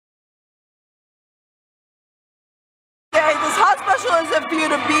special is it for you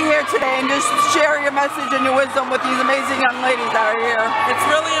to be here today and just share your message and your wisdom with these amazing young ladies that are here? It's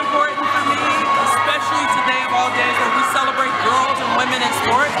really important for me, especially today of all days where we celebrate girls and women in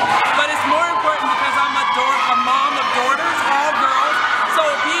sports. But it's more important because I'm a mom of daughters, all girls. So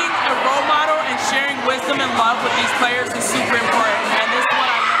being a role model and sharing wisdom and love with these players is super important. And this is what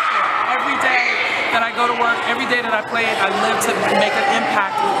I live for. Every day that I go to work, every day that I play, I live to make an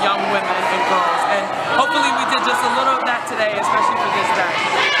impact with young women and girls. And hopefully we did just a little of that today, especially for this day.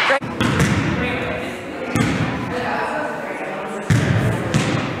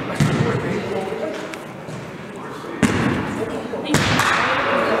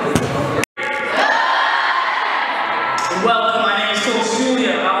 Welcome, my name is Coach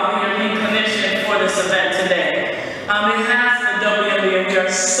Julia. I will be your lead clinician for this event today. On behalf of the WNBA, we are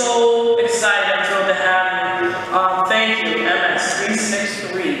so excited and thrilled to have you. Thank you,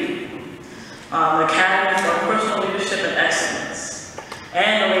 MS363, the Academy for Personal Leadership and Excellence,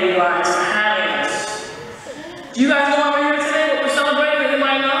 and the Lady Lions for having us. Do you guys know why we're here today? What we're celebrating?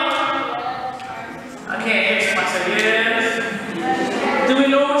 Anybody know? I can't hear so much. So yes. Do we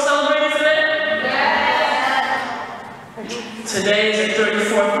know what we're celebrating today? Today is the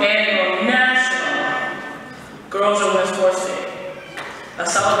 34th Annual National Girls and Women's Sports Day, a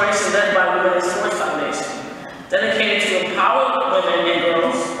celebration led by the Women's Sports Foundation, dedicated to empower women and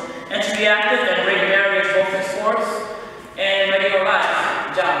girls and to be active and break barriers both in sports and regular life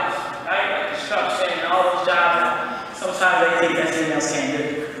jobs, right? Like construction and all those jobs that sometimes they think that females can't do.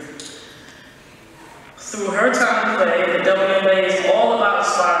 Through her time to play, the WNBA is all about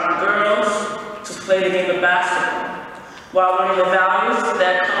inspiring girls to play the game of basketball, while learning the values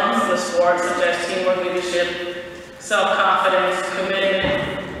that come from the sport, such as teamwork, leadership, self-confidence,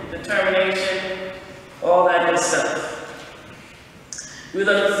 commitment, determination, all that good stuff. We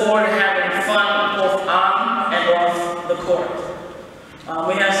look forward to having fun both on and off the court.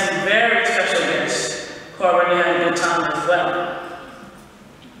 We have some very special guests who already had a good time as well.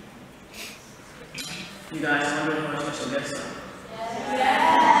 You guys wondering who our special guests are?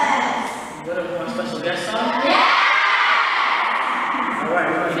 Yes! What are our special guests are? Yes! Alright,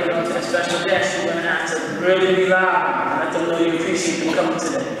 we're going to get on to the special guests. You're going to have to really be loud and let them know you appreciate them coming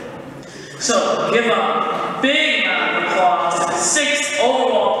today. So, give a big round of applause to the 6th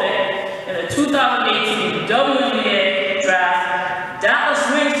overall pick in the 2018 WNBA Draft, Dallas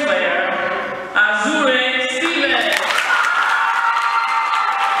Wings player, Azura.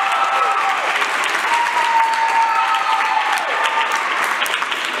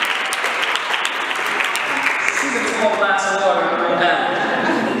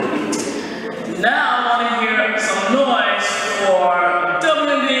 Now I want to hear some noise for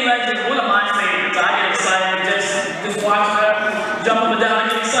WNBA legend, one of my favorites. I get excited just watching her jump up and down and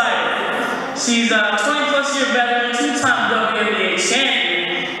get excited. She's a 20-plus year veteran, 2-time WNBA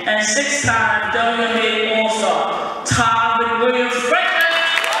champion, and 6-time WNBA All-Star, Taj McWilliams-Franklin.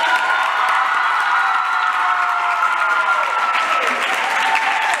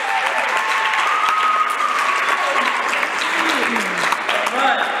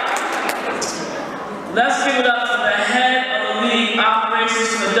 Let's give it up for the head of the league operations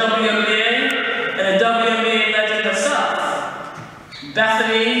for the WNBA and the WNBA legend herself,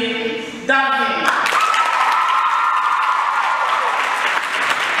 Bethany Donovan.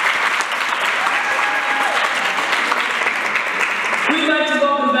 We'd like to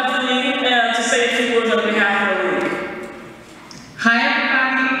welcome Bethany to say a few words on behalf of the league. Hi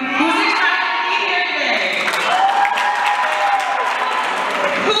everybody. Who's excited to be here today?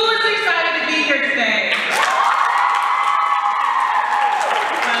 Who is excited to be here today?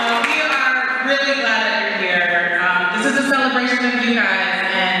 We are really glad that you're here. This is a celebration of you guys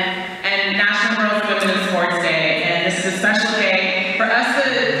and National Girls and Women in Sports Day. And this is a special day for us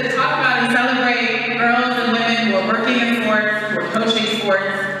to talk about and celebrate girls and women who are working in sports, who are coaching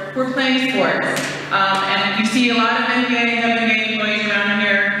sports, who are playing sports. And you see a lot of NBA and WNBA employees around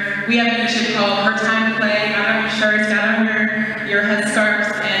here. We have an initiative called Her Time to Play. Got on your shirts, got on your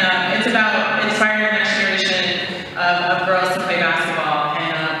headscarves, and it's about inspiring the next generation of girls to play basketball.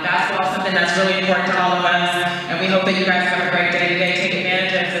 And basketball is something that's really important to all of us. And we hope that you guys have a great day today. Take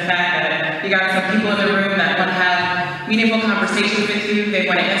advantage of the fact that you got some people in the room that want to have meaningful conversations with you. They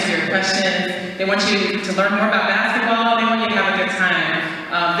want to answer your questions. They want you to learn more about basketball. They want you to have a good time.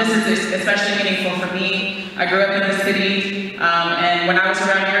 This is especially meaningful for me. I grew up in the city, and when I was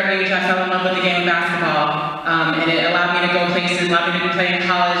around your age, I fell in love with the game of basketball. And it allowed me to go places, allowed me to play in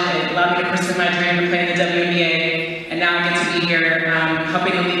college, it allowed me to pursue my dream of playing in the WNBA. And now I get to be here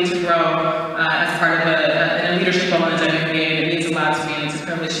helping the league to grow as part of a leadership role in the WNBA. It means a lot to me, and it's a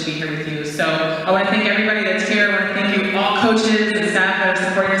privilege to be here with you. So I want to thank everybody that's here. I want to thank you, all coaches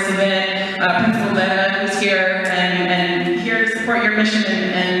mission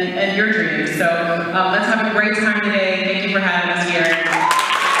and your dreams. So let's have a great time today. Thank you for having us here.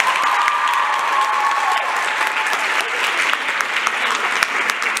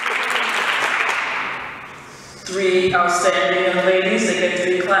 Three outstanding young ladies that get to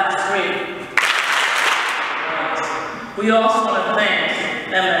be class 3. We also want to thank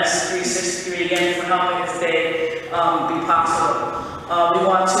MS 363 again for helping this day be possible. We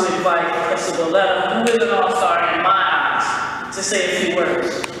want to invite Professor Willetta, who is an all-star in my eyes, to say a few words.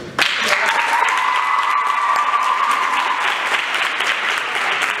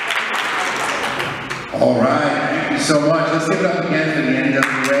 All right, thank you so much. Let's give it up again for the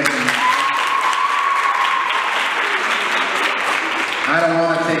NWA. I don't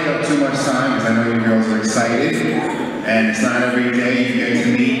want to take up too much time because I know you girls are excited, and it's not every day you get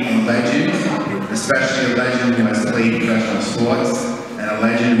to meet a legend, especially a legend who has played professional sports, and a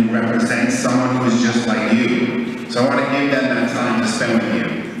legend who represents someone who is just like you. So I want to give them that time to spend with you.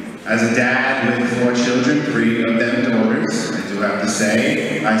 As a dad with 4 children, 3 of them daughters, I do have to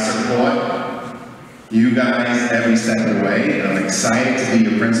say, I support you guys every step of the way. I'm excited to be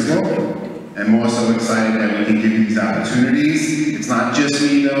your principal. And more so excited that we can give you these opportunities. It's not just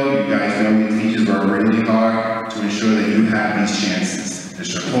me though, you guys know the teachers work really hard to ensure that you have these chances.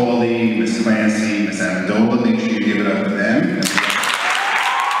 Mr. Pauly, Ms. Clancy, Ms. Amendola, make sure you give it up to them.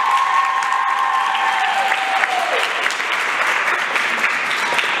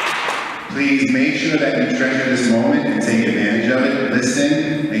 Please make sure that you treasure this moment and take advantage of it.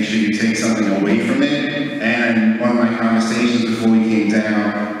 Listen, make sure you take something away from it. And one of my conversations before we came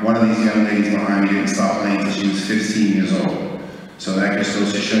down, one of these young ladies behind me didn't stop playing until she was 15 years old. So that just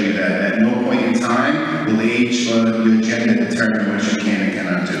goes to show you that at no point in time will age or your gender determine what you can and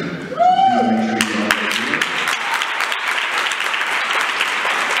cannot do. So please make sure you do it.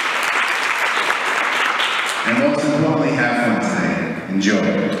 And most importantly, have fun today. Enjoy.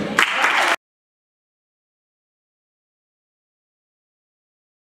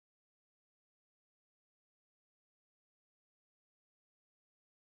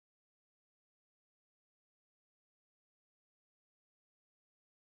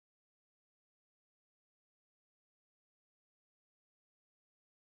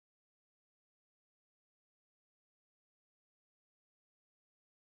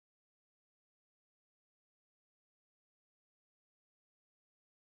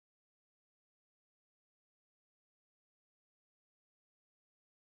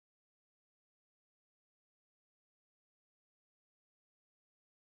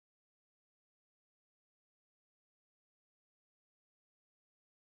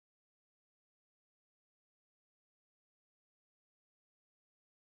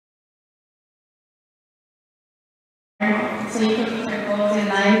 So you can reach your goals in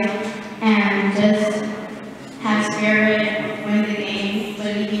life and just have spirit